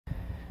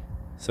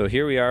So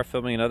here we are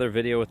filming another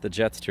video with the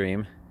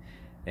Jetstream,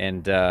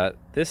 and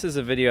this is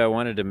a video I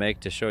wanted to make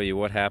to show you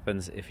what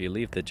happens if you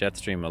leave the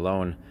Jetstream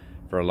alone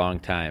for a long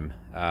time.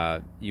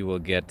 You will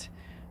get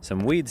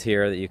some weeds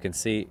here that you can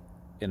see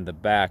in the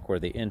back where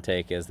the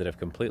intake is that have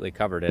completely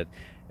covered it,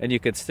 and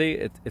you can see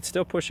it's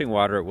still pushing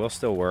water. It will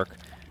still work,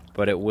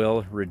 but it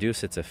will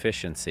reduce its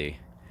efficiency.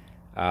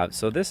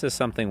 So this is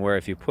something where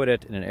if you put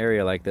it in an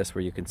area like this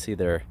where you can see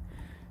there's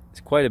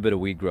quite a bit of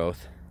weed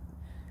growth,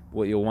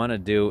 what you'll want to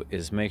do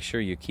is make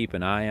sure you keep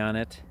an eye on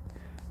it,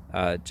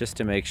 just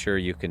to make sure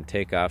you can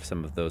take off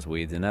some of those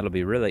weeds, and that'll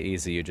be really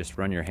easy. You just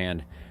run your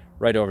hand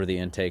right over the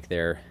intake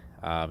there,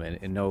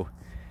 and no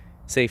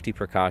safety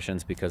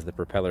precautions because the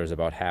propeller is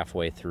about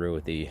halfway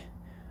through the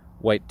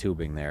white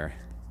tubing there.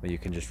 But you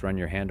can just run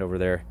your hand over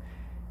there,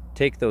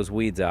 take those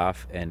weeds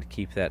off, and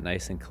keep that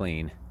nice and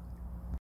clean.